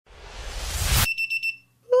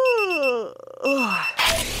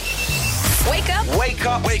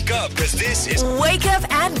up. Wake up, because this is Wake up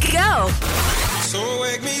and go. So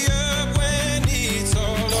wake me up when it's all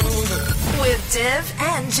over. With Div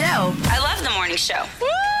and Joe. I love the morning show.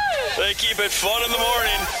 They keep it fun in the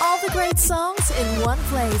morning. All the great songs in one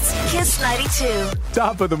place. Kiss 92.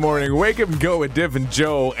 Top of the morning, wake up and go with Div and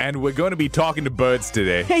Joe, and we're going to be talking to birds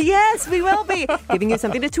today. Yes, we will be giving you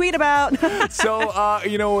something to tweet about. So,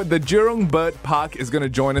 the Jurong Bird Park is going to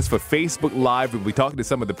join us for Facebook Live. We'll be talking to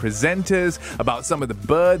some of the presenters about some of the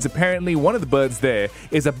birds. Apparently, one of the birds there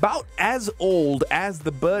is about as old as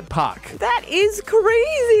the bird park. That is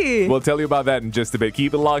crazy. We'll tell you about that in just a bit.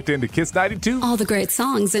 Keep it locked in to Kiss 92. All the great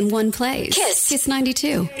songs in one place. Kiss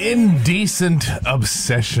 92. Indecent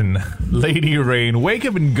Obsession. Lady Rain. Wake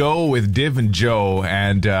up and go with Div and Joe.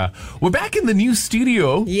 And we're back in the new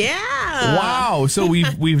studio. Yeah. Wow. So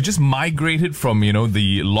we've just migrated from,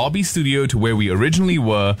 the lobby studio to where we originally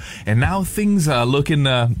were. And now things are looking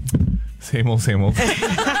same old.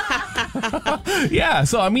 Yeah,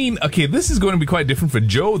 so this is going to be quite different for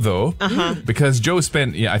Joe though, because Joe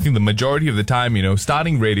spent, I think the majority of the time,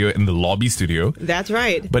 starting radio in the lobby studio. That's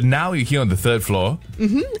right. But now you're here on the third floor.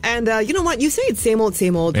 And you know what? You say it's same old,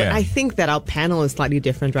 but Yeah. I think that our panel is slightly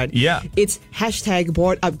different, right? Yeah. It's hashtag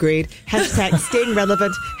board upgrade, hashtag staying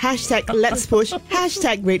relevant, hashtag let's push,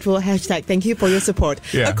 hashtag grateful, hashtag thank you for your support.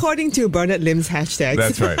 Yeah. According to Bernard Lim's hashtags.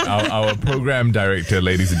 That's right, our program director,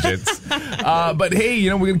 ladies and gents. But hey,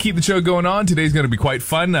 we're going to keep the show going on. Today's going to be quite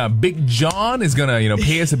fun. Big John is going to,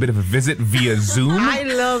 pay us a bit of a visit via Zoom. I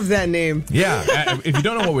love that name. Yeah, if you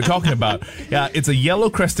don't know what we're talking about, it's a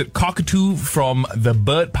yellow-crested cockatoo from the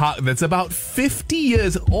bird park that's about 50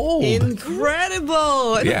 years old.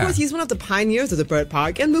 Incredible. And Yeah. of course, he's one of the pioneers of the bird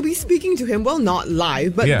park, and we'll be speaking to him, well, not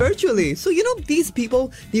live, but Yeah. virtually. So, these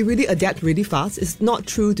people, they really adapt really fast. It's not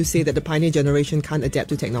true to say that the pioneer generation can't adapt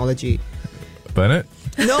to technology. Bennett?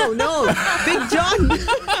 No, Big John.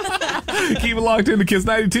 Keep it locked in to Kiss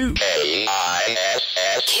 92.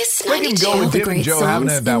 Kiss We can 92. go All with the Div and great Joe. Haven't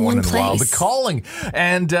songs had that in one one in a while. The place. Calling.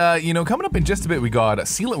 And, coming up in just a bit, we got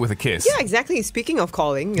Seal It With a Kiss. Yeah, exactly. Speaking of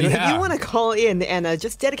calling, if Yeah. you want to call in and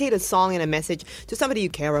just dedicate a song and a message to somebody you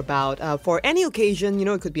care about for any occasion,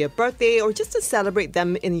 it could be a birthday or just to celebrate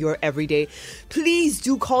them in your everyday, please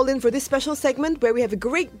do call in for this special segment where we have a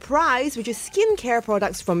great prize, which is skincare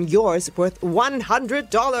products from yours worth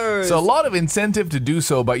 $100. So a lot of incentive to do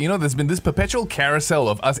so, but there's been this perpetual carousel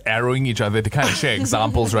of us arrowing each other to kind of share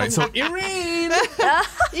examples, right? So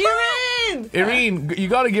Irene, you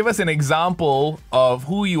got to give us an example of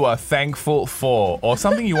who you are thankful for, or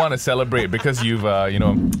something you want to celebrate because you've,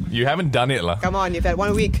 you haven't done it, lah. Come on, you've had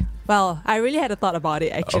 1 week. Well, I really had a thought about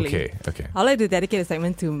it, actually. Okay. I'd like to dedicate a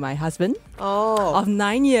segment to my husband Oh. of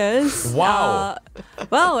 9 years. Wow.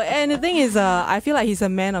 And the thing is, I feel like he's a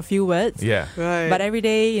man of few words. Yeah. Right. But every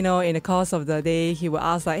day, in the course of the day, he will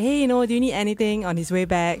ask like, hey, do you need anything on his way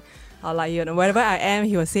back? Or like, wherever I am,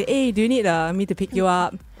 he will say, hey, do you need me to pick you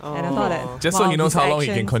up? And I thought that, Just so he knows his how long he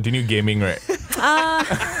can actions- continue gaming, right?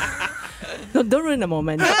 Don't ruin the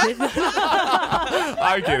moment. I'm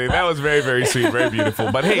kidding. That was very, very sweet, very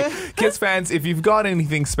beautiful. But hey, Kiss fans, if you've got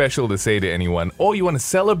anything special to say to anyone, or you want to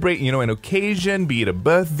celebrate, an occasion, be it a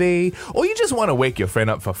birthday, or you just want to wake your friend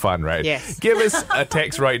up for fun, right? Yes. Give us a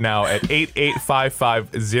text right now at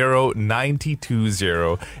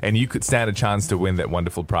 88550920, and you could stand a chance to win that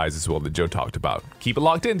wonderful prize as well that Joe talked about. Keep it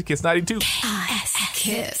locked in to Kiss 92.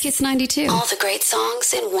 Kiss 92. All the great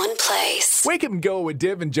songs in one place. Wake up and go with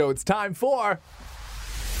Div and Joe. It's time for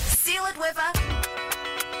Seal it with a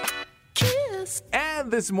kiss. And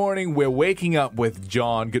this morning, we're waking up with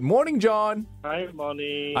John. Good morning, John. Hi,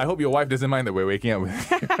 morning. I hope your wife doesn't mind that we're waking up with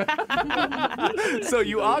So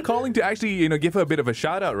you are calling to actually, give her a bit of a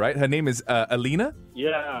shout out, right? Her name is Alina?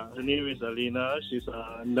 Yeah, her name is Alina. She's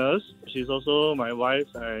a nurse. She's also my wife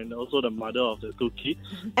and also the mother of the 2 kids.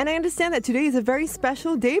 And I understand that today is a very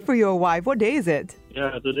special day for your wife. What day is it?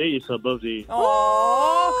 Yeah, today is her birthday.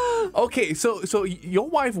 Oh, okay. So your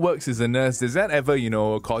wife works as a nurse. Does that ever,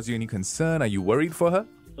 cause you any concern? Are you worried for her?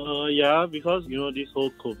 Yeah, because, this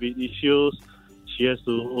whole COVID issues, she has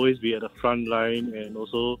to always be at the front line and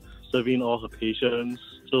also serving all her patients.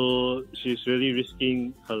 So she's really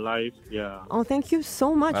risking her life. Yeah. Oh, thank you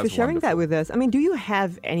so much That's for sharing that wonderful. with us. I mean, do you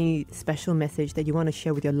have any special message that you want to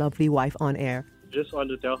share with your lovely wife on air? Just want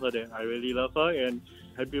to tell her that I really love her and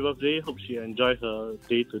happy birthday. Hope she enjoy her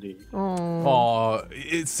day today. Oh,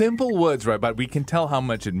 it's simple words, right? But we can tell how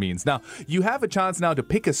much it means. Now, you have a chance now to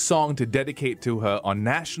pick a song to dedicate to her on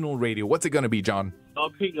national radio. What's it going to be, John? I'll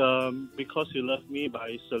pick Because You Love Me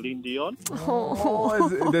by Celine Dion.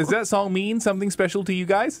 Oh, does that song mean something special to you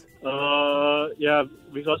guys? Yeah,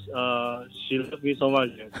 because she loves me so much.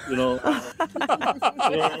 You know.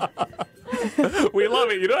 We love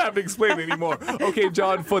it. You don't have to explain anymore. Okay,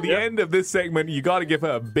 John, for the end of this segment, you got to give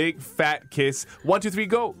her a big fat kiss. 1, 2, 3,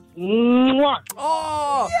 go. Mwah!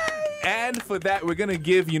 Oh! And for that, we're going to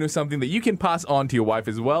give, something that you can pass on to your wife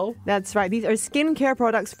as well. That's right. These are skincare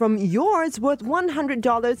products from Yours worth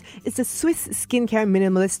 $100. It's a Swiss skincare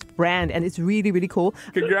minimalist brand, and it's really, really cool.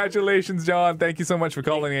 Congratulations, John. Thank you so much for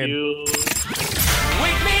calling in. You.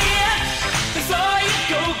 Wake me up before you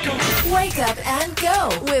go. Wake up and go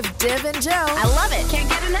with Div and Joe. I love it. Can't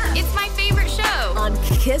get enough. It's my favorite show. On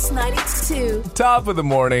Kiss 92. Top of the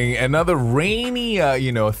morning, another rainy,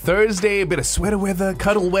 Thursday, a bit of sweater weather,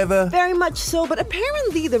 cuddle weather. Very much so, but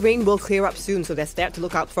apparently the rain will clear up soon, so there's that to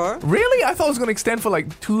look out for. Really? I thought it was going to extend for like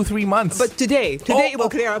 2-3 months. But today it will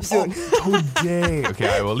clear up soon. Today. Okay,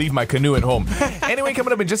 I will leave my canoe at home. Anyway,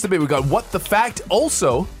 coming up in just a bit, we got What the Fact.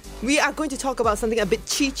 Also, We are going to talk about something a bit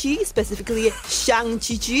chi-chi, specifically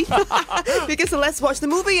Shang-Chi-Chi. Because Celeste watched the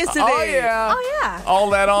movie yesterday. Oh, yeah. Oh, yeah.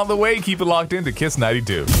 All that on the way. Keep it locked in to Kiss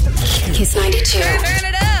 92. Kiss 92. Turn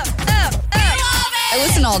it up. I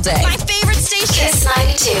listen all day. My favorite station. Kiss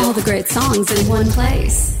 92. All the great songs in one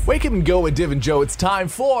place. Wake up and go with Div and Joe. It's time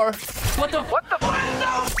for... What the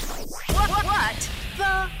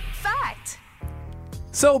fact?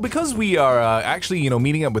 So, because we are actually,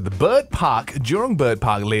 meeting up with the Bird Park, Jurong Bird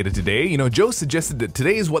Park later today, Joe suggested that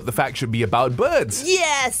today is What the Fact should be about birds.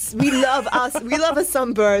 Yes, we love us. We love us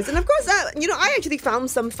some birds. And of course, I actually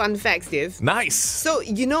found some fun facts, Div. Nice. So,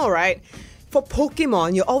 right? For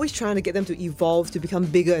Pokemon, you're always trying to get them to evolve to become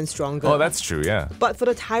bigger and stronger. Oh, that's true, yeah. But for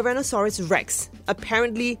the Tyrannosaurus Rex,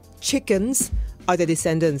 apparently chickens are their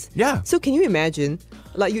descendants. Yeah. So can you imagine,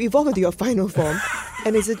 like you evolve into your final form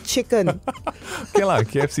and it's a chicken. Okay, like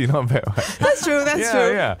KFC, not bad. Right? That's true, that's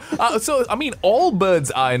true. Yeah. So, all birds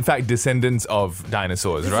are in fact descendants of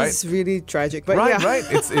dinosaurs, right? It's really tragic, but Right, yeah. right.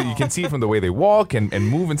 It's you can see it from the way they walk and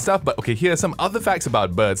move and stuff. But okay, here are some other facts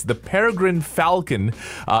about birds. The peregrine falcon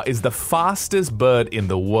is the fastest bird in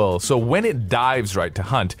the world. So when it dives, right, to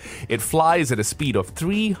hunt, it flies at a speed of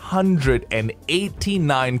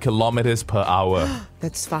 389 kilometers per hour.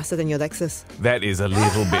 That's faster than your Lexus. That is a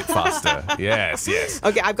little bit faster. Yes.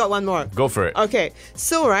 Okay, I've got one more. Go for it. Okay,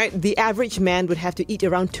 so the average man would have to eat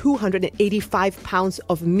around 285 pounds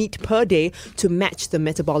of meat per day to match the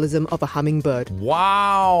metabolism of a hummingbird.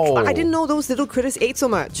 Wow. I didn't know those little critters ate so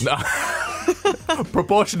much.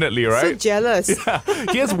 Proportionately, So right? jealous.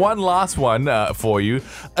 Here's one last one for you.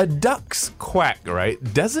 A duck's quack, right,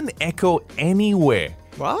 doesn't echo anywhere.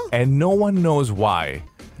 What? And no one knows why.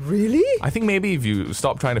 Really? I think maybe if you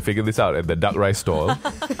stop trying to figure this out at the duck rice stall,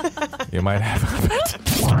 you might have a bit.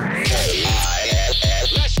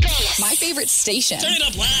 My favorite station.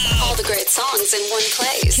 All the great songs in one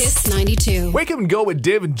place. Kiss 92. Wake up and go with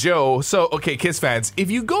Div and Joe. So, okay, Kiss fans, if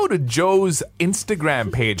you go to Joe's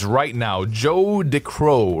Instagram page right now, Joe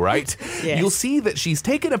DeCrow, right? Yes. You'll see that she's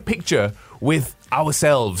taken a picture with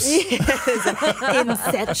ourselves.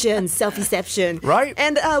 Inception, self-deception. Right.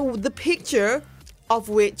 And the picture of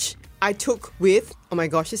which I took with, oh my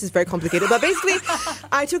gosh, this is very complicated, but basically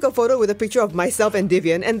I took a photo with a picture of myself and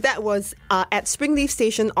Divian, and that was at Springleaf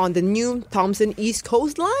Station on the new Thomson East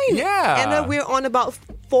Coast Line. Yeah. And we're on about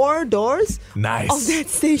 4 doors Nice. of that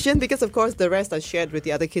station because, of course, the rest are shared with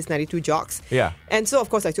the other Kiss 92 jocks. Yeah. And so, of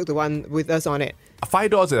course, I took the one with us on it.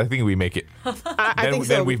 $5, I think we make it. I think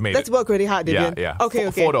so. Then we've made Let's it. work really hard, Divian. Yeah. Okay.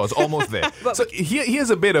 $4, almost there. So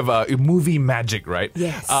here's a bit of movie magic, right?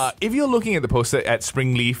 Yes. If you're looking at the poster at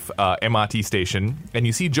Springleaf MRT station and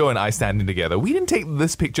you see Joe and I standing together, we didn't take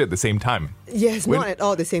this picture at the same time. Yes, not at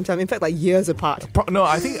all the same time. In fact, like years apart. No,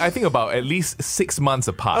 I think about at least 6 months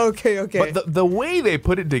apart. Okay. But the way they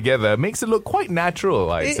put it together makes it look quite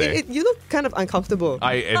natural, I'd say. You look kind of uncomfortable.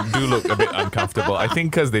 I do look a bit uncomfortable. I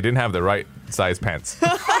think because they didn't have the right size pants.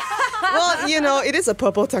 Well, it is a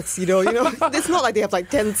purple tuxedo. It's not like they have like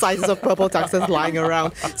 10 sizes of purple tuxes lying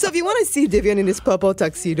around. So if you want to see Divian in his purple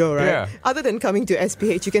tuxedo, right? Yeah. Other than coming to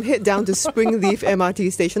SPH, you can head down to Springleaf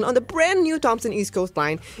MRT station on the brand new Thomson East Coast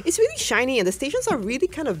Line. It's really shiny and the stations are really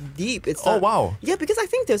kind of deep. It's wow. Yeah, because I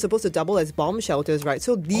think they're supposed to double as bomb shelters, right?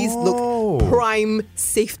 So these Oh. look prime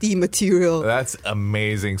safety material. That's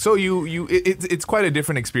amazing. So it's quite a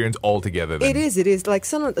different experience altogether then. It is. Like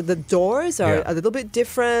some of the doors are Yeah. a little bit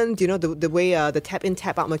different. the way the tap in,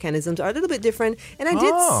 tap out mechanisms are a little bit different. And I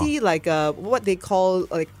did see like what they call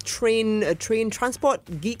like train transport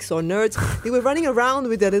geeks or nerds. They were running around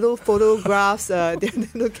with their little photographs, their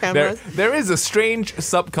little cameras. There is a strange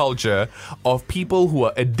subculture of people who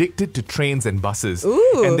are addicted to trains and buses.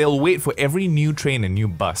 Ooh. And they'll wait for every new train and new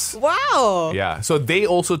bus. Wow. Yeah, so they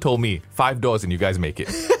also told me 5 doors and you guys make it.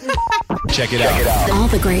 Check it out. All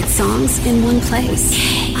the great songs in one place.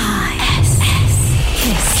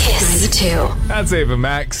 Kiss 92. That's Ava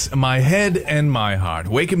Max, My Head and My Heart.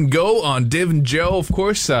 Wake and Go on Div Jo, of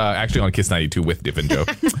course. Actually on Kiss 92 with Div Jo.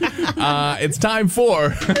 It's time for...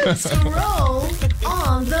 Roll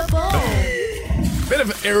on the ball. Bit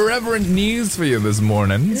of irreverent news for you this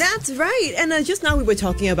morning. That's right. And just now we were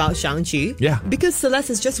talking about Shang-Chi. Yeah. Because Celeste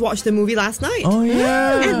has just watched the movie last night. Oh,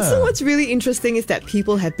 yeah. And so what's really interesting is that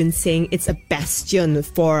people have been saying it's a bastion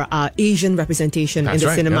for Asian representation in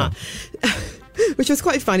the cinema. Yeah. Which was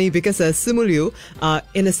quite funny because Simu Liu,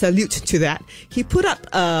 in a salute to that, he put up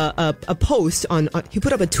a post he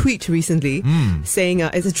put up a tweet recently saying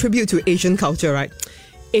it's a tribute to Asian culture, right?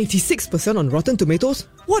 86% on Rotten Tomatoes.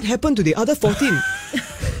 What happened to the other 14?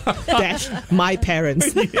 Dash my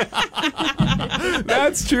parents.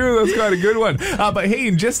 That's true. That's quite a good one. But hey,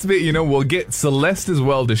 in just a bit, we'll get Celeste as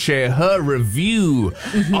well to share her review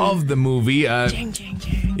of the movie. Jang, jang,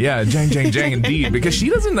 jang. Yeah, jang, jang, jang, indeed. Because she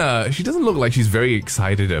doesn't look like she's very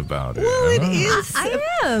excited about it. Well, it is. I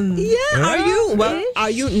am. Yeah. Are you? Well, are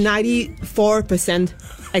you 94%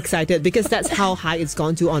 excited? Because that's how high it's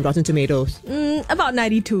gone to on Rotten Tomatoes. About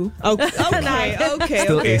 92. Okay.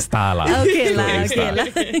 Still A star lah. Okay lah.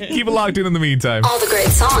 Keep it locked in the meantime. All the great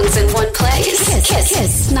songs in one place.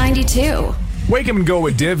 Kiss 92. Wake up and go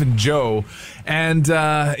with Div and Jo. And,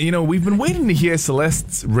 we've been waiting to hear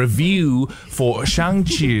Celeste's review for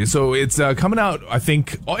Shang-Chi. So it's coming out, I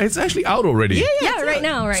think, it's actually out already. Yeah, right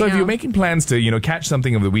now. So if you're making plans to, catch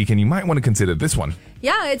something of the weekend, you might want to consider this one.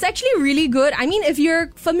 Yeah, it's actually really good. I mean, if you're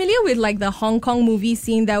familiar with like the Hong Kong movie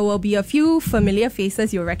scene, there will be a few familiar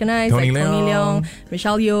faces you'll recognize, Tony like Tony Leung, Leung,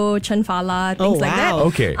 Michelle Yeoh, Chen Fala, things like that.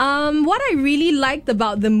 Okay. What I really liked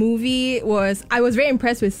about the movie was I was very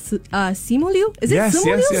impressed with Simu Liu. Is it Simu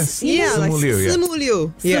Liu? Yes. Yeah, like Simu Liu, yeah. Simu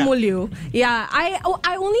Liu. Simu Liu. Yeah,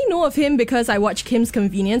 I only know of him because I watched Kim's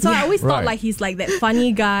Convenience. So I always thought Right. like he's like that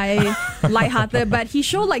funny guy, lighthearted, but he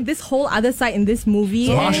showed like this whole other side in this movie.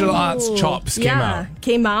 So And- martial arts chops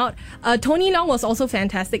came out. Tony Leung was also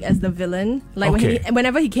fantastic as the villain. Like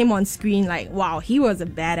whenever he came on screen, like wow, he was a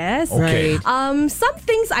badass. Okay. Some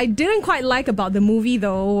things I didn't quite like about the movie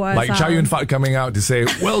though was Like Chow Yun-fat coming out to say,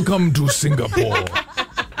 "Welcome to Singapore."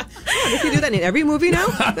 Does he do that in every movie now?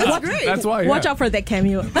 That's great. That's why. Watch out for that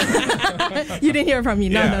cameo. You didn't hear it from me.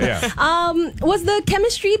 No. Was the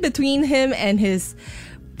chemistry between him and his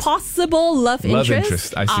possible love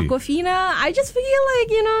interest, I see. Aquafina, I just feel like,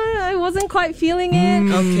 I wasn't quite feeling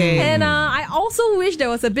it. Okay. And I also wish there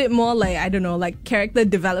was a bit more like, I don't know, like character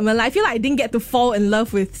development. I feel like I didn't get to fall in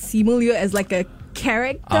love with Simu Liu as like a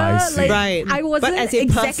character. I see. Like, Right. I wasn't but as a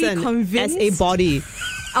exactly person, convinced. as a body.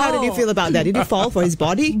 How did you feel about that? Did you fall for his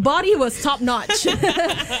body? Body was top notch.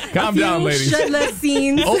 Calm down, ladies. Shirtless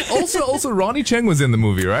scenes. Also, Ronnie Cheng was in the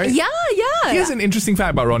movie, right? Yeah. Here's an interesting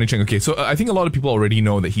fact about Ronnie Cheng. Okay, so I think a lot of people already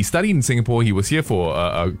know that he studied in Singapore. He was here for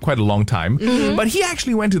quite a long time. But he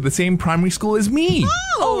actually went to the same primary school as me.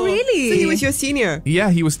 Oh, really? So he was your senior.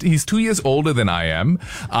 Yeah, he's 2 years older than I am.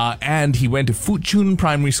 And he went to Fuchun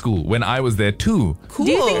Primary School when I was there too. Cool.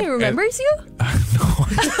 Do you think he remembers you?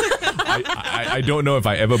 I don't know if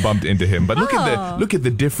I ever bumped into him, but look at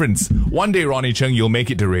the difference. One day, Ronnie Cheng, you'll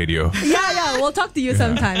make it to radio. Yeah, we'll talk to you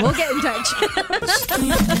sometime. We'll get in touch.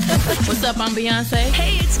 What's up, I'm Beyonce.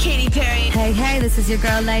 Hey, it's Katy Perry. Hey, this is your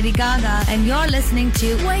girl Lady Gaga, and you're listening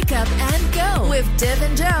to Wake up and go with Div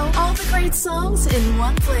and Jo. All the great songs in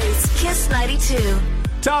one place. Kiss 92.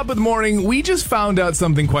 Top of the morning, we just found out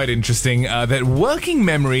something quite interesting, that working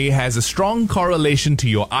memory has a strong correlation to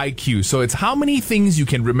your IQ. So it's how many things you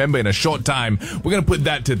can remember in a short time. We're going to put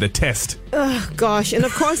that to the test. Gosh, and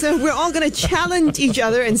of course we're all going to challenge each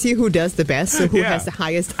other and see who does the best, so who has the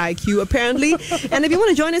highest IQ apparently. And if you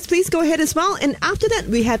want to join us, please go ahead as well. And after that,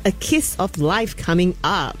 we have a Kiss of Life coming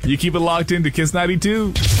up. You keep it locked into Kiss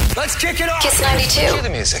 92. Let's kick it off. Kiss 92. Cue the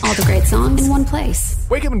music. All the great songs in one place.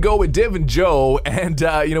 Wake up and go with Div and Jo, and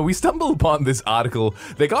we stumbled upon this article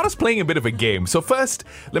that got us playing a bit of a game. So first,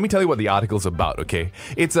 let me tell you what the article's about, okay?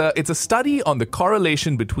 It's a study on the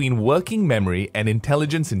correlation between working memory and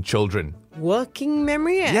intelligence in children. Working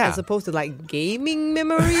memory as opposed to like gaming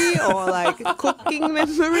memory or like cooking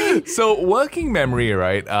memory. So working memory,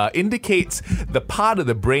 right, indicates the part of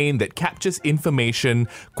the brain that captures information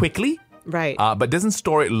quickly Right. but doesn't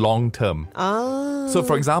store it long term. So,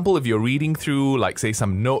 for example, if you're reading through, like, say,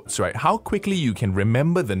 some notes, right, how quickly you can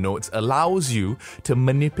remember the notes allows you to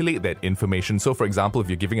manipulate that information. So, for example, if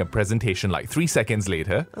you're giving a presentation like 3 seconds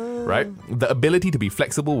later, right, the ability to be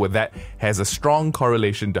flexible with that has a strong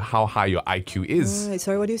correlation to how high your IQ is.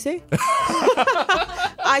 Sorry, what do you say?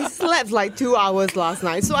 I slept like 2 hours last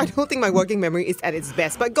night, so I don't think my working memory is at its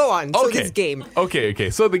best. But go on. So this game. Okay.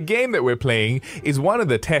 So the game that we're playing is one of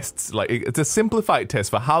the tests. Like, it's a simplified test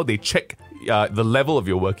for how they check the level of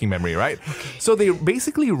your working memory, right? Okay. So they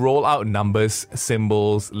basically roll out numbers,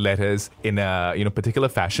 symbols, letters in a particular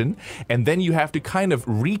fashion, and then you have to kind of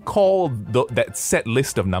recall that set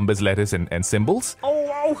list of numbers, letters, and symbols. Oh,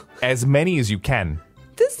 wow. As many as you can.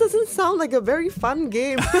 This doesn't sound like a very fun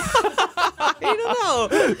game. I don't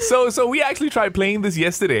know. So we actually tried playing this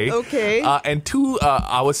yesterday. Okay. And to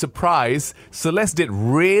our surprise, Celeste did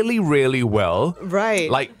really, really well.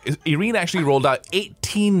 Right. Like, Irene actually rolled out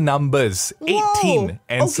 18 numbers. Whoa. 18.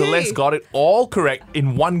 And Okay. Celeste got it all correct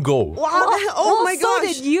in one go. Wow. Oh my so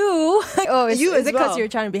gosh. did you. Oh, You is as it because well. you're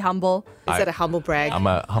trying to be humble? Is that a humble brag? I'm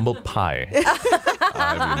a humble pie.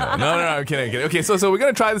 No, I'm kidding. Okay, so we're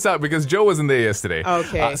going to try this out because Joe wasn't there yesterday.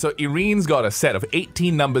 Okay. So Irene's got a set of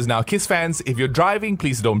 18 numbers now. Kiss fans, if you're driving,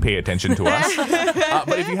 please don't pay attention to us.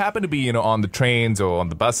 But if you happen to be, on the trains or on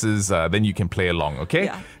the buses, then you can play along, okay?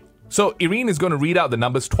 Yeah. So Irene is going to read out the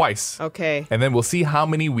numbers twice. Okay. And then we'll see how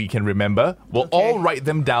many we can remember. We'll all write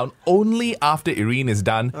them down only after Irene is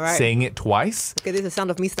done All right. saying it twice. Okay, this is the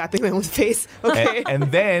sound of me slapping my own face. Okay. And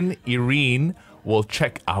then Irene will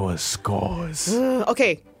check our scores.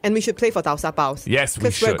 Okay, and we should play for Tau Sa Paos. Yes, we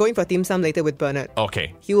Because we're should. going for dim sum later with Bernard.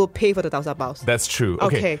 Okay. He will pay for the Tau Sa Paos. That's true.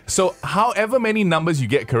 Okay. So however many numbers you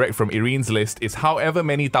get correct from Irene's list is however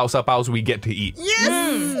many Tau Sa Paos we get to eat.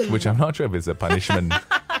 Yes! Which I'm not sure if it's a punishment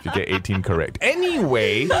if you get 18 correct.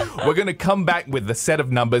 Anyway, we're going to come back with the set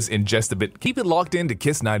of numbers in just a bit. Keep it locked in to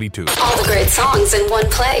Kiss 92. All the great songs in one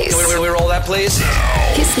place. Where roll that, please?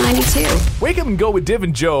 Kiss 92. Wake up and go with Div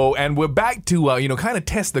and Joe, and we're back to, kind of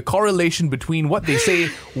test the correlation between what they say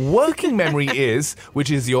working memory is, which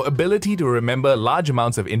is your ability to remember large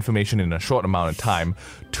amounts of information in a short amount of time,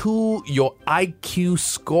 to your IQ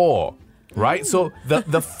score. Right? So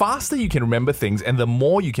the faster you can remember things and the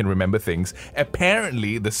more you can remember things,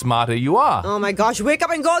 apparently the smarter you are. Oh my gosh, wake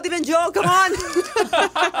up and go, Div and Joe, come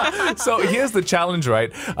on! So here's the challenge,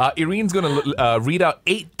 right? Irene's going to read out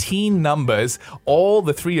 18 numbers. All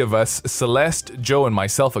the three of us, Celeste, Joe, and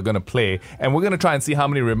myself, are going to play. And we're going to try and see how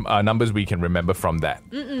many numbers we can remember from that.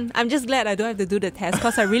 I'm just glad I don't have to do the test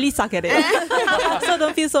because I really suck at it. So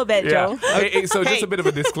don't feel so bad, Joe. Hey, so just a bit of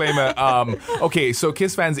a disclaimer. Okay, so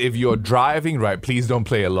Kiss fans, if you're driving, right, please don't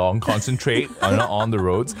play along. Concentrate on the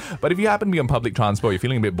roads. But if you happen to be on public transport, you're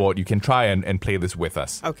feeling a bit bored, you can try and play this with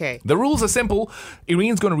us. Okay. The rules are simple.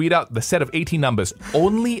 Irene's going to read out the set of 18 numbers.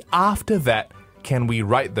 Only after that can we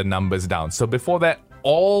write the numbers down. So before that,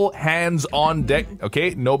 all hands on deck,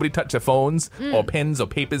 okay? Nobody touch their phones or pens or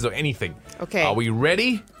papers or anything. Okay. Are we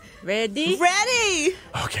ready? Ready? Ready!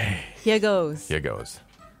 Okay. Here goes. Here goes.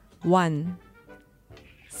 1,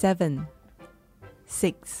 7,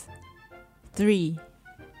 6, 3,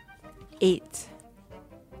 8,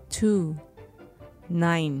 2,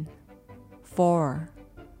 9, 4,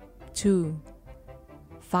 2,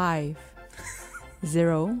 5,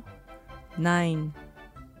 0, 9,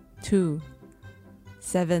 2,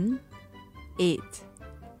 7, 8,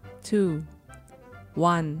 2,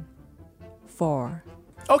 1, 4.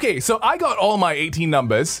 Okay, so I got all my 18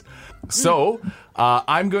 numbers. So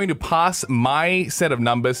I'm going to pass my set of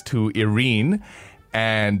numbers to Irene,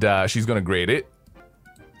 and she's going to grade it.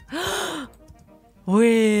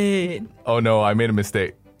 Wait. Oh no, I made a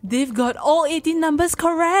mistake. They've got all 18 numbers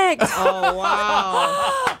correct. Oh,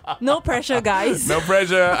 wow. No pressure, guys. No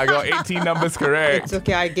pressure. I got 18 numbers correct. It's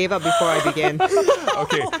okay, I gave up before I began.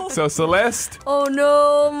 Okay, so Celeste, Oh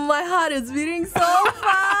no, my heart is beating so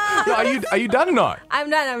fast. no, are you done or not? I'm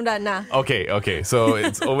done now. Okay. So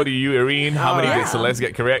it's over to you, Irene. How many did Celeste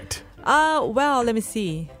get correct? Well, let me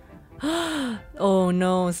see. Oh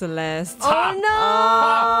no, Celeste. Oh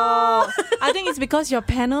no. I think it's because you're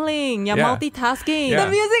paneling. You're Yeah. multitasking. Yeah.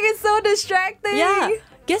 The music is so distracting. Yeah.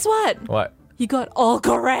 Guess what? What? You got all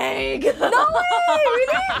correct. No way,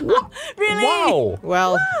 really? Really? Wow.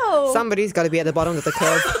 Well, somebody's got to be at the bottom of the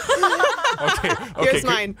curve. Okay. Here's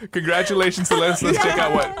mine. Congratulations, Celeste. Let's check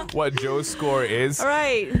out what Joe's score is. All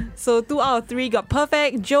right. So 2 out of 3 got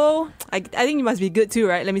perfect. Joe, I think you must be good too,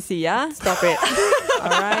 right? Let me see, yeah? Stop it. All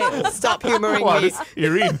right. Stop humoring Wow, me. this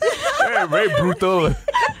Irene, very brutal. All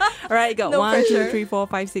right, got No 1, 2, pressure. 3, 4,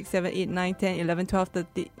 5, 6, 7, 8, 9, 10, 11, 12,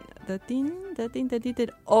 13.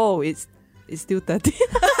 Oh, it's it's still 13.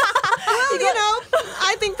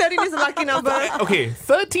 I think 13 is a lucky number. Okay,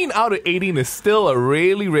 13 out of 18 is still a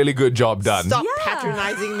really, really good job done. Stop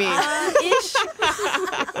patronizing me.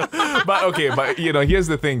 But here's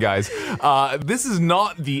the thing, guys. This is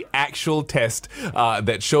not the actual test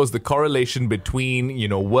that shows the correlation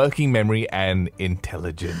between, working memory and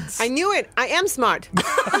intelligence. I knew it. I am smart.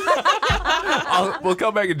 We'll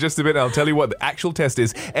come back in just a bit and I'll tell you what the actual test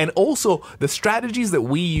is and also the strategies that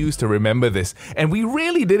we use to remember this. And we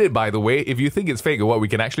really did it, by the way. If you think it's fake or what, we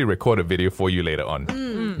can actually record a video for you later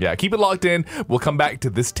on. Yeah, keep it locked in. We'll come back to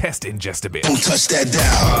this test in just a bit. Don't touch that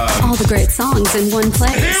dial. All the great songs in one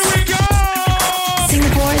place. Here we go!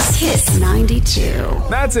 Singapore's Kiss 92.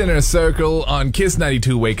 That's Inner Circle on Kiss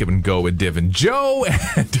 92 Wake Up and Go with Div and Jo.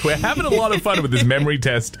 And we're having a lot of fun with this memory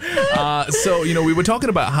test. We were talking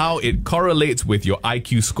about how it correlates with your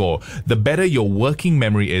IQ score. The better your working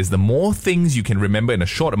memory is, the more things you can remember in a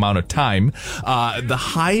short amount of time, the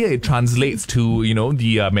higher it translates to,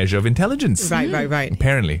 the measure of intelligence. Right.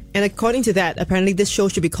 Apparently. And according to that, apparently this show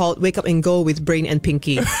should be called Wake Up and Go with Brain and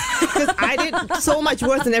Pinky. Because I did so much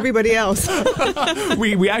worse than everybody else.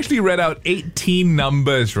 We actually read out 18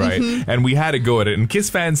 numbers, right? And we had to go at it. And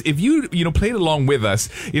Kiss fans, if you played along with us,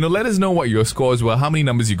 let us know what your scores were, how many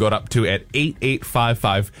numbers you got up to at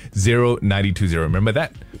 88550920. Remember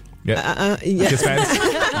that? Yeah. Kiss fans,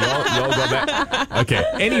 y'all got that? Okay.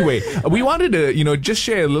 Anyway, we wanted to, just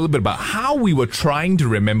share a little bit about how we were trying to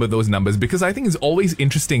remember those numbers because I think it's always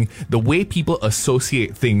interesting the way people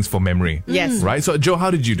associate things for memory. Yes. Right? So, Jo,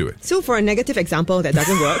 how did you do it? So for a negative example that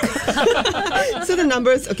doesn't work. So the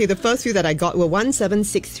numbers, the first few that I got were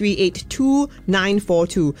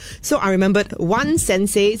 176382942. So I remembered one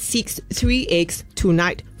sensei seeks 3 eggs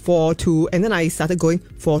tonight, 4-2. And then I started going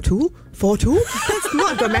 4-2. 4-2? That's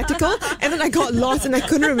not grammatical. And then I got lost and I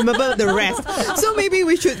couldn't remember the rest. So maybe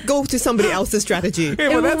we should go to somebody else's strategy.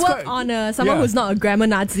 It would work on someone who's not a grammar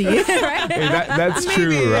Nazi, right? Hey, that's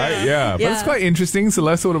true, right? Yeah. But it's quite interesting.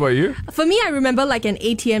 Celeste, what about you? For me, I remember like an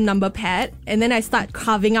ATM number pad, and then I start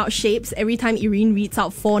carving out shapes every time Irene reads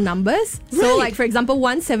out 4 numbers. So like, for example,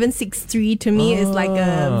 1763 to me is like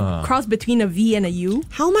a cross between a V and a U.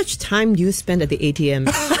 How much time do you spend at the ATM?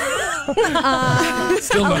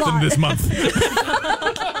 Still nothing this month.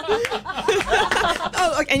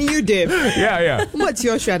 And you did. Yeah. What's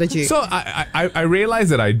your strategy? So I realize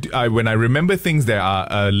that I when I remember things, there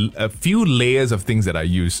are a few layers of things that I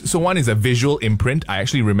use. So one is a visual imprint. I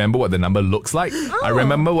actually remember what the number looks like. I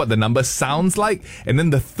remember what the number sounds like. And then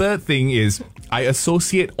the third thing is I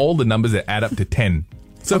associate all the numbers that add up to 10.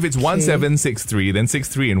 So if it's 1763, then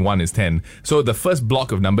 63 and 1 is 10. So the first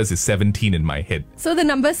block of numbers is 17 in my head. So the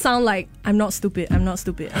numbers sound like, I'm not stupid. That's how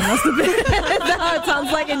it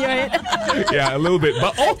sounds like in your head. Yeah, a little bit.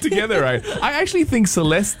 But altogether, right, I actually think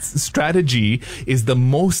Celeste's strategy is the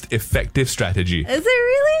most effective strategy. Is it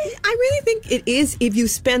really? I really think it is if you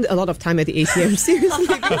spend a lot of time at the ATM. Seriously.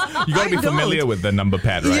 You got to be familiar with the number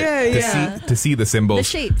pad, right? Yeah. To see the symbols. The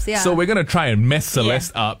shapes, yeah. So we're going to try and mess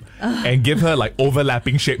Celeste up and give her like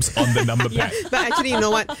overlapping shapes on the number pad. But actually, you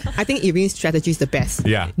know what? I think Irene's strategy is the best.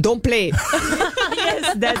 Yeah. Don't play.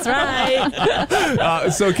 Yes, that's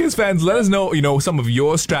right. So Kiss fans, let us know, some of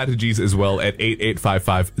your strategies as well at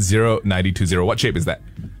 88550920. What shape is that?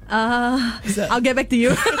 I'll get back to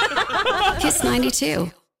you. Kiss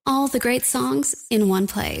 92. All the great songs in one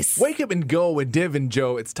place. Wake Up and Go with Div and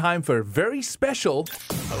Jo. It's time for a very special...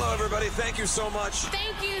 Hello, everybody. Thank you so much.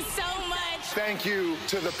 Thank you so much. Thank you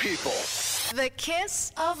to the people. The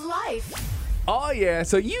Kiss of Life. Oh, yeah.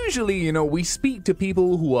 So usually, we speak to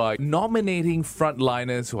people who are nominating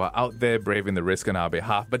frontliners who are out there braving the risk on our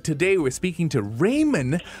behalf. But today we're speaking to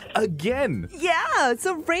Raymond again. Yeah.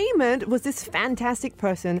 So Raymond was this fantastic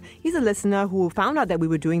person. He's a listener who found out that we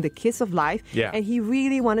were doing the Kiss of Life. Yeah. And he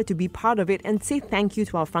really wanted to be part of it and say thank you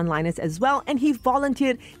to our frontliners as well. And he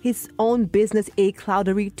volunteered his own business, A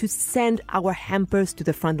Cloudery, to send our hampers to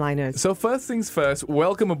the frontliners. So first things first,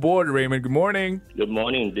 welcome aboard, Raymond. Good morning. Good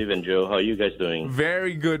morning, Div and Jo. How are you guys doing?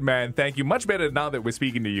 Very good, man. Thank you. Much better now that we're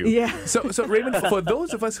speaking to you. Yeah. So Raymond, for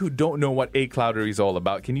those of us who don't know what A Cloudery is all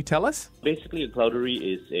about, can you tell us? Basically, a Cloudery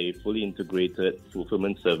is a fully integrated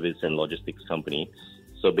fulfillment service and logistics company.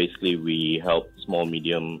 So basically, we help small,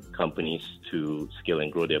 medium companies to scale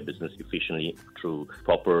and grow their business efficiently through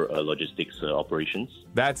proper logistics operations.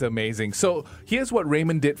 That's amazing. So here's what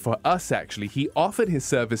Raymond did for us, actually. He offered his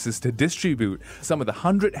services to distribute some of the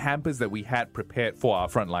 100 hampers that we had prepared for our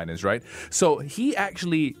frontliners, right? So he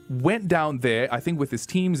actually went down there, I think with his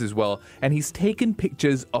teams as well, and he's taken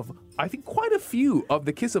pictures of I think, quite a few of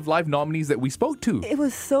the Kiss of Life nominees that we spoke to. It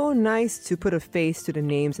was so nice to put a face to the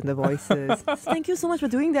names and the voices. Thank you so much for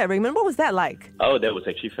doing that, Raymond. What was that like? Oh, that was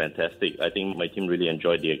actually fantastic. I think my team really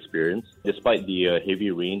enjoyed the experience. Despite the heavy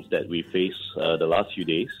rains that we faced the last few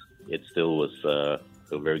days, it still was a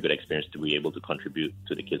very good experience to be able to contribute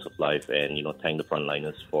to the Kiss of Life and, thank the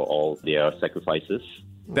frontliners for all their sacrifices.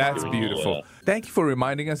 That's beautiful. Thank you for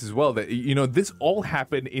reminding us as well that, this all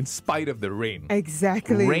happened in spite of the rain.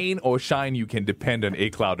 Exactly. Rain or shine, you can depend on A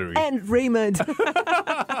Cloudery. And Raymond.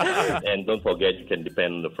 And don't forget, you can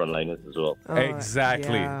depend on the frontliners as well.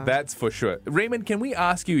 Exactly. Yeah. That's for sure. Raymond, can we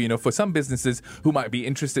ask you, for some businesses who might be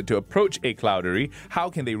interested to approach A Cloudery, how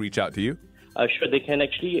can they reach out to you? Sure, they can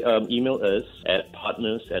actually email us at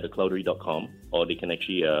partners@thecloudery.com, or they can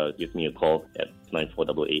actually give me a call at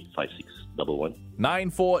 9488-5611.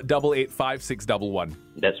 9488-5611.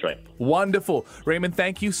 That's right. Wonderful. Raymond,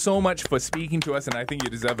 thank you so much for speaking to us, and I think you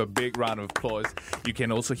deserve a big round of applause. You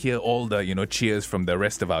can also hear all the, cheers from the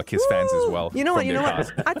rest of our Kiss fans as well. You know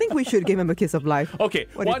what? I think we should give him a kiss of life. Okay,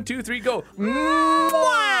 1, 2, 3, go.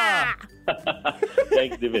 Mwah!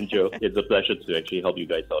 Thanks, Div Jo. It's a pleasure to actually help you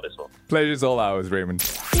guys out as well. Pleasure's all ours, Raymond.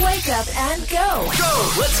 Wake up and go.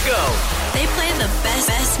 Go, let's go. They play the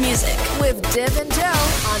best music. With Div and Joe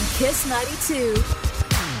on Kiss 92.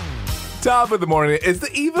 Top of the morning. It's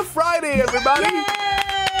the eve of Friday, everybody. Yay!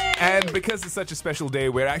 And because it's such a special day,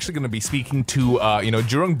 we're actually going to be speaking to,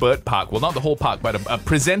 Jurong Bird Park. Well, not the whole park, but a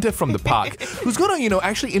presenter from the park who's going to,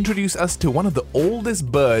 actually introduce us to one of the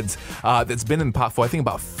oldest birds that's been in the park for, I think,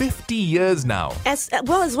 about 50 years now. As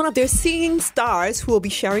well as one of their singing stars who will be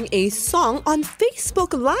sharing a song on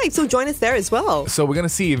Facebook Live. So join us there as well. So we're going to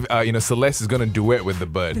see if, Celeste is going to duet with the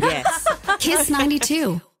bird. Yes. Kiss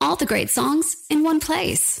 92. All the great songs in one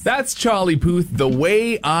place. That's Charlie Puth, The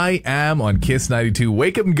Way I Am on Kiss 92.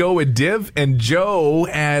 Wake up and go with Div and Joe.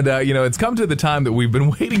 And, it's come to the time that we've been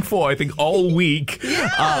waiting for, I think, all week.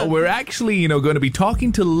 Yeah. We're actually, going to be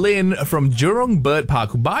talking to Lynn from Jurong Bird Park,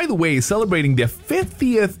 who, by the way, is celebrating their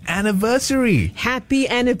 50th anniversary. Happy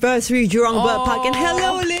anniversary, Jurong Bird Park. And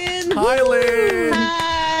hello, Lynn. Hi, Lynn.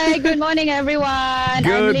 Hi, good morning, everyone. I'm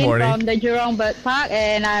Lynn from the Jurong Bird Park,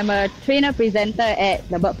 and I'm a trainer presenter at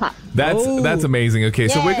the Bird Park. That's amazing. Okay,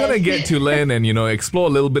 so we're going to get to Lynn and, explore a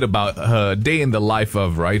little bit about her day in the life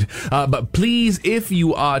of, right? But please, if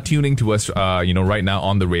you are tuning to us, right now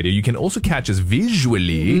on the radio, you can also catch us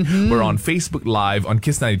visually. Mm-hmm. We're on Facebook Live on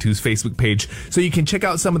Kiss 92's Facebook page, so you can check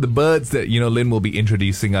out some of the birds that, Lynn will be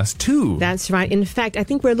introducing us to. That's right. In fact, I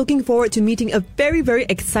think we're looking forward to meeting a very, very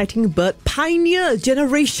exciting bird pioneer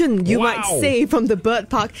generation, you might say, from the Bird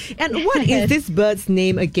Park. And what is this bird's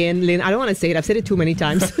name again, Lynn? I don't want to say it. I've said it too many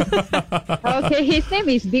times. Okay, his name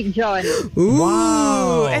is Big John. Ooh.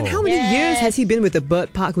 Wow. And how many years has he been with the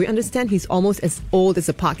Bird Park? We understand he's almost as old as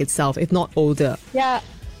the park itself, if not older. Yeah,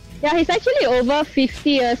 he's actually over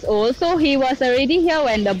 50 years old. So he was already here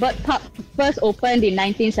when the Bird Park first opened in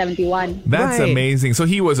 1971. That's amazing. So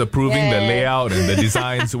he was approving the layout and the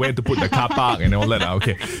designs, where to put the car park and all that.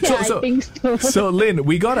 Okay. I think so. So Lynn,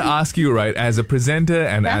 we got to ask you, right, as a presenter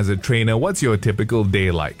and as a trainer, what's your typical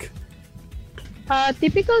day like?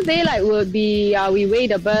 Typical day would be we weigh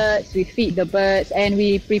the birds, we feed the birds, and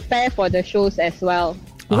we prepare for the shows as well.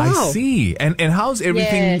 Wow. I see. And how's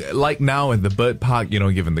everything like now at the bird park,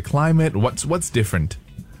 given the climate? What's different?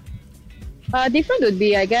 Different would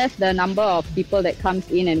be, I guess, the number of people that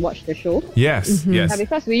comes in and watch the show. Yes, yes.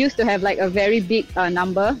 Because we used to have a very big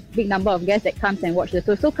number of guests that comes and watch the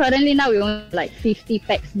show. So currently now we only have 50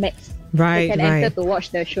 packs max. Right, they can enter to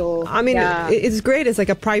watch the show. I mean, it's great. It's like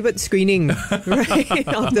a private screening, right,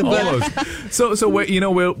 of the bird. So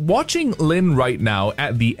we're watching Lynn right now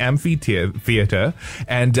at the amphitheater,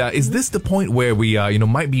 and is this the point where we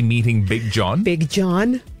might be meeting Big John? Big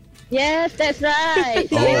John. Yes, that's right.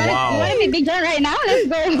 So you want to meet Big John right now? Let's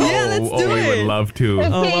go. Let's do it. We would love to.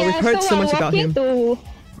 Okay, we've heard so much about him.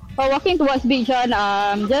 We're walking towards Big John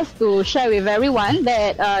just to share with everyone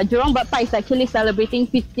that Jurong Bird Park is actually celebrating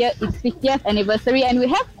its 50th anniversary, and we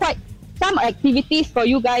have quite some activities for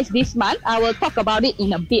you guys this month. I will talk about it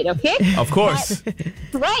in a bit, okay? Of course. But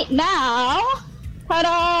right now,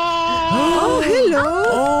 ta-da! Oh,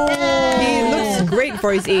 hello! He looks great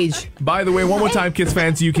for his age. By the way, one more time, Kids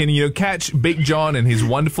fans, you can catch Big John and his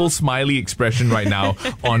wonderful smiley expression right now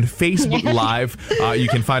on Facebook Live. You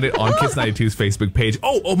can find it on Kiss 92's Facebook page.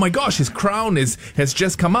 Oh my gosh, his crown has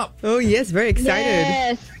just come up. Oh yes, very excited.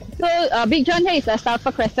 Yes. So Big John here is a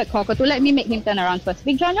sulfur crested cockatoo. Let me make him turn around first.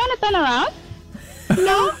 Big John, you want to turn around?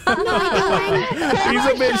 No, He's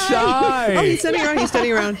a bit shy. Oh, he's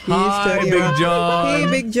turning around. Hi, Big John. Hey,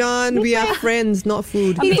 Big John. We are friends, not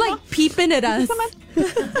food. He's like peeping at us.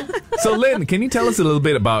 So, Lynn, can you tell us a little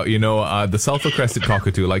bit about, the sulfur-crested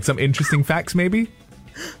cockatoo? Like some interesting facts, maybe?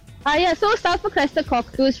 So sulfur-crested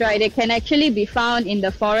cockatoos, right, they can actually be found in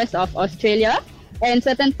the forests of Australia and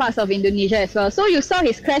certain parts of Indonesia as well. So you saw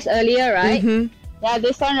his crest earlier, right? Mm-hmm. Yeah,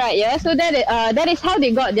 this one right here. So that is how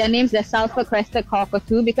they got their names, the sulfur-crested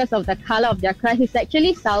cockatoo, because of the color of their crest. It's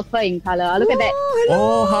actually sulfur in color. Look at that.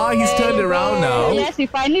 Oh, hi, he's turned around now. Yes, he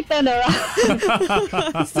finally turned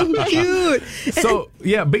around. So cute. So,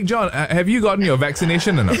 yeah, Big John, have you gotten your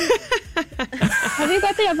vaccination or not? Have you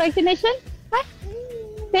gotten your vaccination? Hi.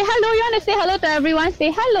 Say hello. You want to say hello to everyone?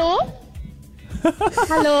 Say hello.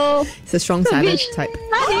 Hello. It's a strong silence type.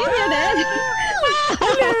 Hi, do you hear that?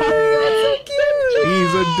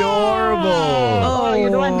 He's adorable. Oh, you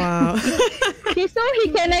don't want. Wow. Okay, so he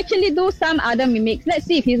can actually do some other mimics. Let's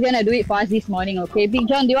see if he's gonna do it for us this morning. Okay, Big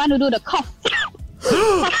John, do you want to do the cough?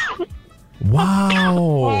 Wow.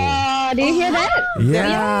 Oh, do you hear that?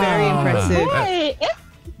 Yeah. Very impressive. Hey,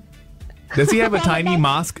 Does he have a tiny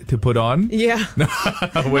mask to put on? Yeah.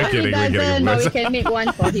 We're kidding. He doesn't, but we can make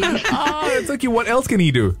one for him. It's okay. What else can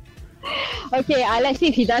he do? Okay, let's see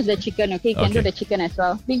if he does the chicken. Okay, he can do the chicken as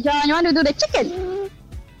well. Big John, you want to do the chicken?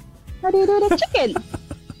 How do you do the chicken?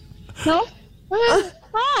 No?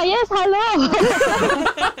 Yes, hello.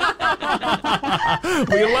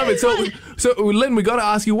 We love it. So Lynn, we got to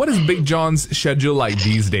ask you, what is Big John's schedule like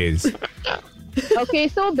these days? Okay,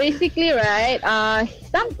 so basically, right,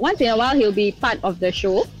 once in a while he'll be part of the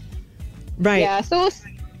show. Right. Yeah, so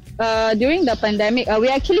during the pandemic,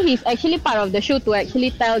 he's actually part of the show to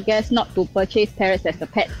actually tell guests not to purchase parrots as a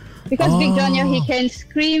pet. Because Big John, he can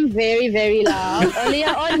scream very, very loud.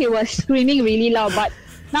 Earlier on, he was screaming really loud, but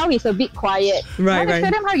now he's a bit quiet. Right, Want to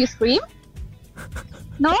show them how you scream?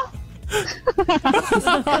 No?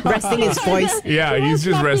 Resting his voice. Yeah, he's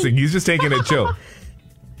just resting. He's just taking a chill.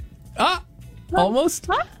 Almost?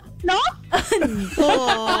 Huh? No?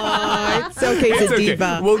 Oh, it's okay. It's a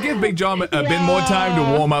diva. We'll give Big John a bit more time to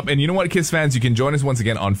warm up. And you know what, Kiss fans? You can join us once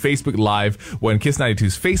again on Facebook Live. We're on Kiss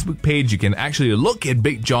 92's Facebook page. You can actually look at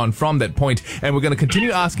Big John from that point. And we're going to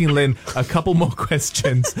continue asking Lynn a couple more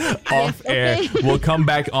questions off air. We'll come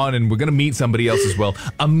back on and we're going to meet somebody else as well.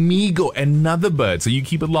 Amigo, another bird. So you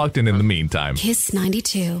keep it locked in the meantime. Kiss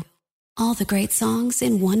 92. All the great songs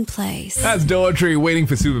in one place. That's Doetry waiting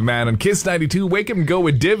for Superman on Kiss 92. Wake up and go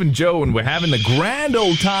with Div and Jo, and we're having a grand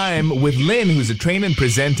old time with Lynn, who's a trainer and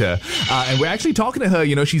presenter. And we're actually talking to her.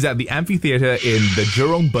 You know, she's at the amphitheater in the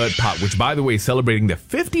Jurong Bird Park, which, by the way, is celebrating their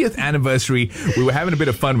 50th anniversary. We were having a bit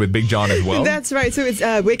of fun with Big John as well. That's right. So it's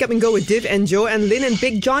Wake Up and Go with Div and Jo and Lynn and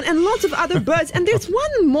Big John and lots of other birds. And there's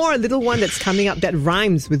one more little one that's coming up that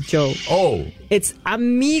rhymes with Jo. Oh. It's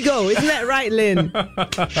Amigo. Isn't that right, Lynn? Oh, look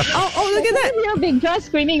at that. You're Big John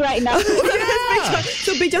screaming right now. Yeah.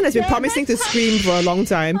 So Big John has been promising to scream for a long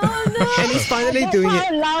time. And he's finally doing it.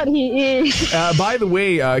 How loud he is. By the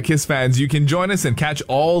way, Kiss fans, you can join us and catch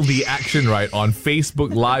all the action right on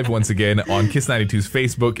Facebook Live once again on Kiss 92's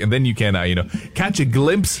Facebook. And then you can, catch a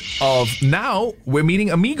glimpse of now we're meeting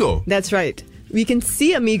Amigo. That's right. We can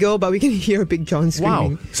see Amigo, but we can hear Big John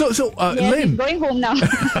screaming. Wow. So Yes, Lynn. he's going home now.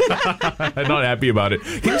 Not happy about it.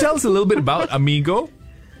 Can you tell us a little bit about Amigo?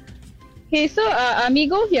 Okay, so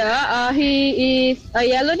Amigo here, he is a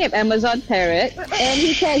yellow-napped Amazon parrot, and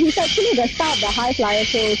he's actually the star of the high flyer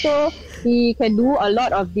show. So he can do a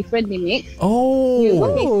lot of different mimics.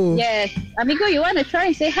 Oh. Yes. Amigo, you want to try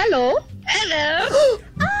and say hello? Hello.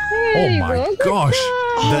 Oh my gosh.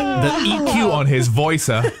 The EQ on his voice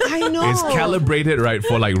I know. is calibrated right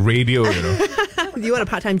for like radio, you know. Do you want a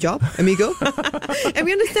part-time job, Amigo? And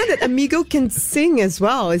we understand that Amigo can sing as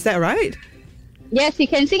well. Is that right? Yes, he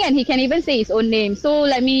can sing and he can even say his own name. So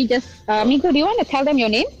let me just... Amigo, do you want to tell them your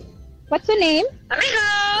name? What's your name? Amigo!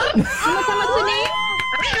 What's your name?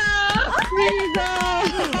 Amigo!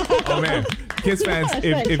 Oh man. Kiss fans,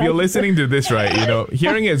 if you're listening to this right,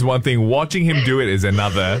 hearing it is one thing, watching him do it is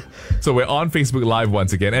another. So we're on Facebook Live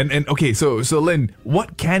once again. And okay, so Lynn,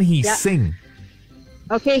 what can he sing?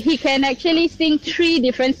 Okay, he can actually sing 3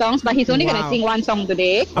 different songs, but he's only going to sing one song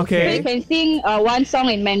today. Okay. So he can sing one song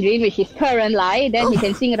in Mandarin, which is Current Lai. Then he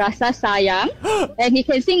can sing Rasa Sayang. And he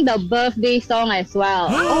can sing the birthday song as well.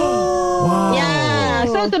 Wow. Yeah.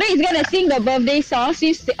 Yeah, so today he's gonna sing the birthday song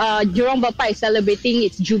since Jurong Bird Park is celebrating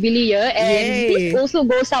its Jubilee year, and this also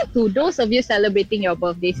goes out to those of you celebrating your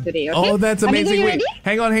birthdays today. Okay? Oh, that's amazing. Amigo, you Wait, ready?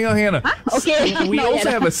 hang on. Huh? Okay. We also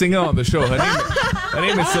have a singer on the show. Her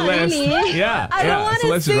name is Celeste. Really? Yeah, I don't want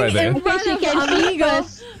Celeste to is sing right there. in front of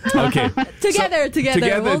amigos. Okay. Together. We'll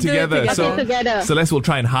do it together. So together. Celeste will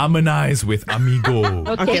try and harmonize with Amigo.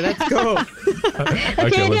 Okay, let's go. Okay,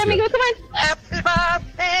 let's go. amigo, come on. Happy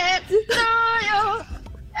birthday to you.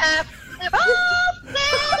 Happy birthday.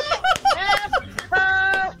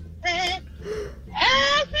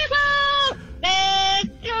 Happy birthday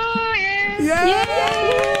to you.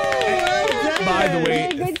 By the way,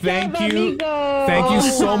 Good thank job, you. amigo. Thank you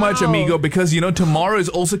so much, Amigo, because tomorrow is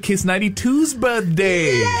also Kiss 92's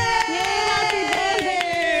birthday.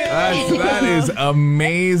 That is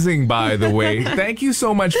amazing, by the way. Thank you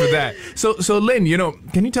so much for that. So Lynn,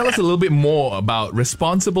 can you tell us a little bit more about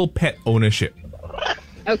responsible pet ownership?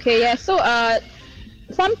 Okay, yeah. So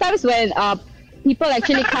sometimes when people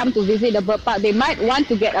actually come to visit the bird park, they might want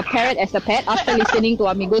to get a parrot as a pet after listening to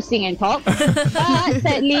Amigo sing and talk. But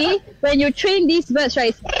sadly, when you train these birds,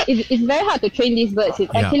 right, it's very hard to train these birds. It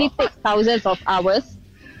actually takes thousands of hours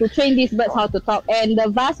to train these birds how to talk, and the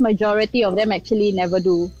vast majority of them actually never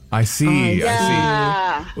do. I see.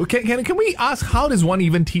 Yeah. Well, can we ask, how does one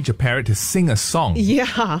even teach a parrot to sing a song?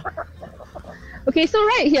 Yeah. Okay, so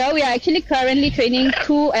right here, we are actually currently training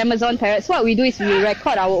 2 Amazon parrots. What we do is we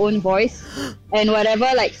record our own voice and whatever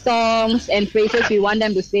like songs and phrases we want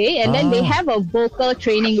them to say. And then they have a vocal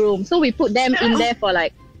training room. So we put them in there for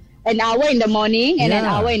like an hour in the morning and an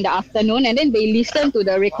hour in the afternoon. And then they listen to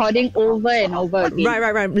the recording over and over again.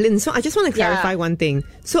 Right. Lynn, so I just want to clarify one thing.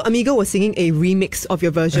 So Amigo was singing a remix of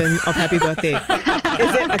your version of Happy Birthday.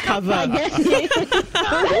 Is it a cover? I guess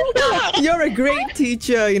You're a great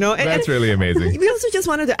teacher, And, That's really amazing. We also just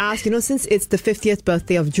wanted to ask, since it's the 50th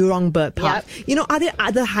birthday of Jurong Bird Park, are there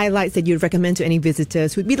other highlights that you'd recommend to any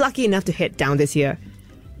visitors who'd be lucky enough to head down this year?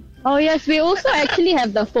 Oh yes, we also actually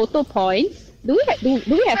have the photo points. Do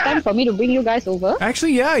we have time for me to bring you guys over?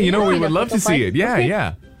 Actually, yeah, we would love to see it.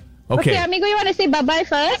 Yeah. Okay, Amigo, you want to say bye-bye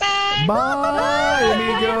first? Bye,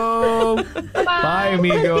 Amigo. Bye,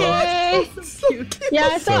 Amigo. Okay.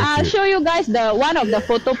 Yeah, so I'll show you guys one of the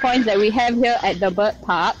photo points that we have here at the bird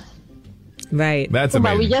park. Right. That's But we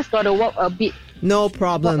amazing. just got to walk a bit No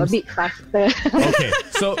problem. a bit faster. Okay,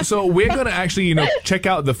 so we're gonna actually check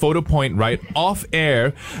out the photo point right off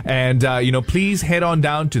air, and please head on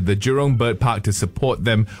down to the Jurong Bird Park to support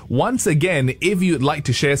them. Once again, if you'd like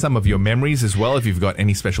to share some of your memories as well, if you've got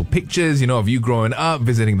any special pictures, of you growing up,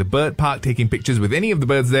 visiting the bird park, taking pictures with any of the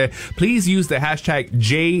birds there, please use the hashtag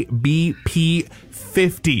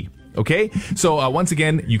JBP50. Okay, so once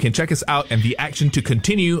again, you can check us out and the action to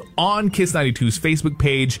continue on Kiss 92's Facebook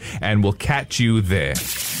page, and we'll catch you there.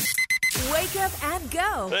 Wake up and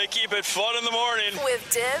go They keep it fun in the morning. with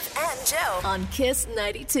Div and Joe on Kiss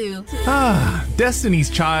 92. Destiny's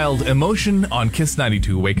Child, Emotion on Kiss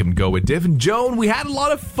 92. Wake and Go with Div and Joan. We had a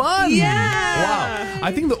lot of fun. Yeah. Wow.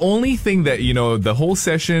 I think the only thing that, the whole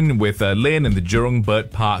session with Lynn and the Jurong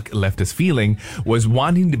Bird Park left us feeling was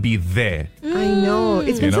wanting to be there. I know.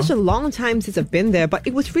 It's been You such know? a long time since I've been there, but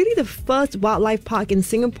it was really the first wildlife park in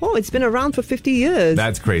Singapore. It's been around for 50 years.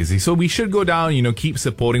 That's crazy. So we should go down, keep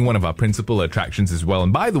supporting one of our principal attractions as well.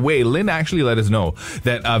 And by the way, Lynn actually let us know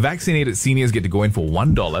that vaccinated seniors get to go in for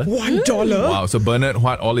 $1. $1? Wow. So Bernard,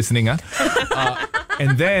 what all listening, and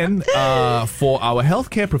then for our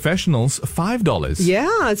healthcare professionals, $5.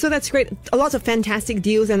 Yeah, so that's great. Lots of fantastic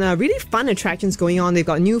deals and really fun attractions going on. They've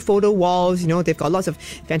got new photo walls, they've got lots of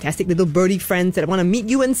fantastic little birdie friends that want to meet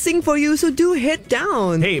you and sing for you, so do head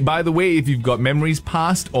down. Hey, by the way, if you've got memories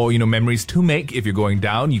past or, memories to make, if you're going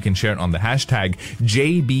down, you can share it on the hashtag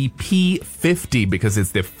JBP50 because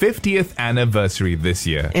it's their 50th anniversary this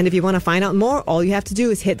year. And if you want to find out more, all you have to do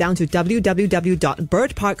is head down to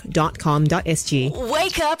www.birdpark.com.sg.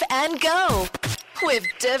 Wake up and go with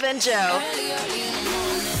Div and Joe.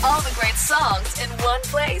 All the great songs in one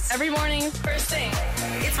place. Every morning, first thing.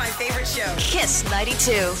 It's my favorite show. Kiss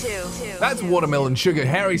 92. That's Watermelon Sugar,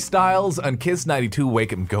 Harry Styles on Kiss 92.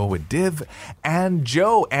 Wake Up and Go with Div and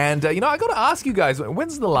Joe. And, I got to ask you guys,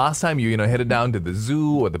 when's the last time you, headed down to the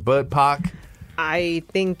zoo or the bird park? I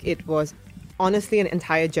think it was honestly an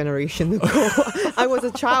entire generation ago. I was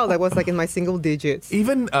a child. I was in my single digits.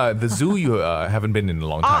 Even the zoo you haven't been in a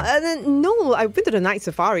long time. And then, no, I've been to the night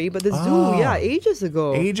safari, but the zoo, ages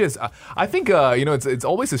ago. Ages. I think it's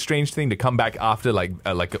always a strange thing to come back after like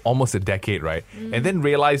almost a decade, right? And then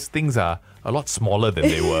realize things are a lot smaller than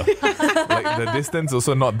they were. Like the distance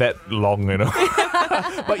also not that long,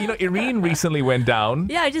 But Irene recently went down.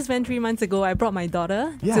 Yeah, I just went 3 months ago. I brought my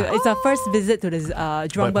daughter. Yeah. It's our first visit to this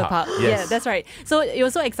Jurong Bird Park. Yes. Yeah, that's right. So it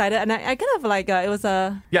was so excited, and I kind of like it was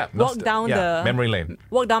a walk down memory lane.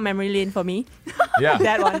 Walk down memory lane for me. Yeah.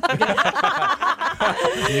 That one.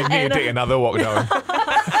 You need to take another walk down.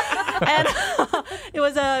 And it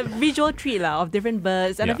was a visual treat of different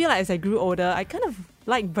birds. And I feel like as I grew older, I kind of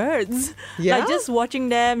like birds. Yeah? Like just watching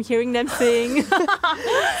them, hearing them sing.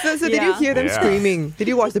 So did you hear them screaming? Did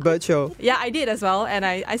you watch the bird show? Yeah, I did as well. And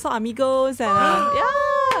I saw amigos and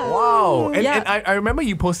Wow. And I remember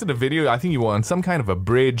you posted a video, I think you were on some kind of a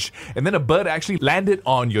bridge, and then a bird actually landed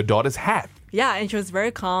on your daughter's hat. Yeah, and she was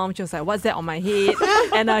very calm. She was like, what's that on my head?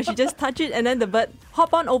 And she just touched it, and then the bird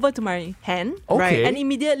hopped on over to my hand. Okay. And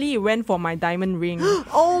immediately it went for my diamond ring.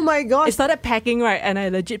 Oh my gosh. It started packing, right? And I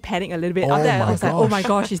legit panicked a little bit. Oh After that, my I was like, oh my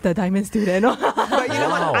gosh, it's the diamond still there. No? But you know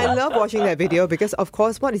what? I love watching that video because, of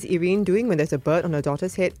course, what is Irene doing when there's a bird on her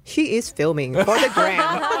daughter's head? She is filming for the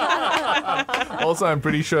gram. Also, I'm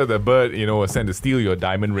pretty sure the bird, was sent to steal your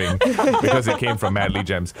diamond ring because it came from Madly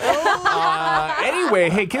Gems. Anyway,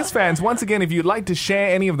 hey, Kiss fans, once again, if you'd like to share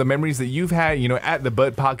any of the memories that you've had, at the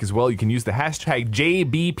bird park as well, you can use the hashtag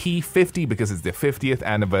JBP50 because it's the 50th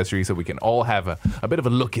anniversary, so we can all have a bit of a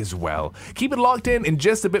look as well. Keep it locked in. In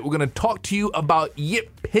just a bit, we're going to talk to you about Yip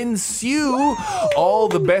Pin Siew. All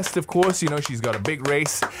the best, of course. She's got a big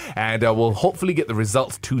race, and we'll hopefully get the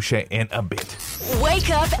results to share in a bit. Wake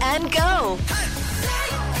up and go.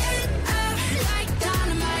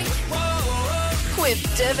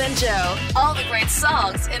 With Div and Joe. All the great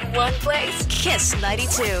songs in one place. Kiss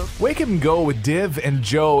 92. Wake up and go with Div and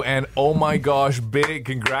Joe, and oh my gosh, big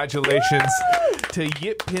congratulations to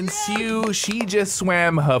Yip Pin Siew. She just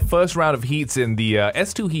swam her first round of heats in the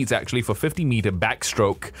S2 heats, actually, for 50-meter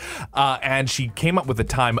backstroke, and she came up with a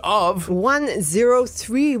time of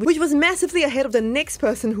 1:03, which was massively ahead of the next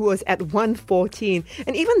person who was at 1:14.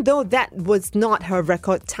 And even though that was not her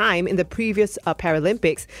record time in the previous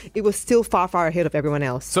Paralympics, it was still far, far ahead of everyone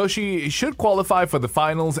else. So she should qualify for the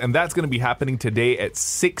finals, and that's going to be happening today at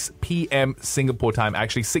 6 p.m. Singapore time,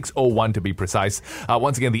 actually 6:01 to be precise.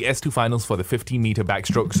 Once again, the S2 finals for the 15-meter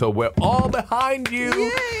backstroke, so we're all behind you.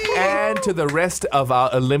 Yay! And to the rest of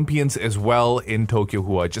our Olympians as well in Tokyo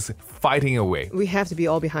who are just fighting away. We have to be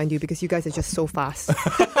all behind you because you guys are just so fast.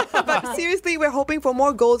 But seriously, we're hoping for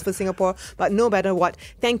more goals for Singapore, but no matter what,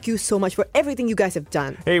 thank you so much for everything you guys have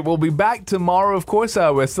done. Hey, we'll be back tomorrow, of course.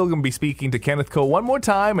 We're still going to be speaking to Kenneth Ko one more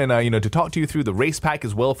time and, to talk to you through the race pack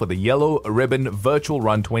as well for the Yellow Ribbon Virtual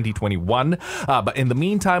Run 2021. But in the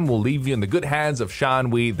meantime, we'll leave you in the good hands of Shan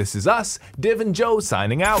Wei. This is us, Div and Joe,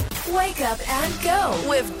 signing out. Wake up and go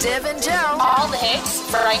with Div and Joe. All the hits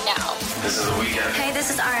for right now. This is The Weeknd. Hey, this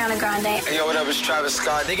is Ariana Grande. Hey, yo, what up? It's Travis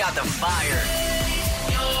Scott. They got the fire.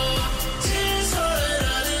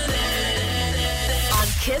 On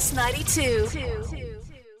Kiss 92.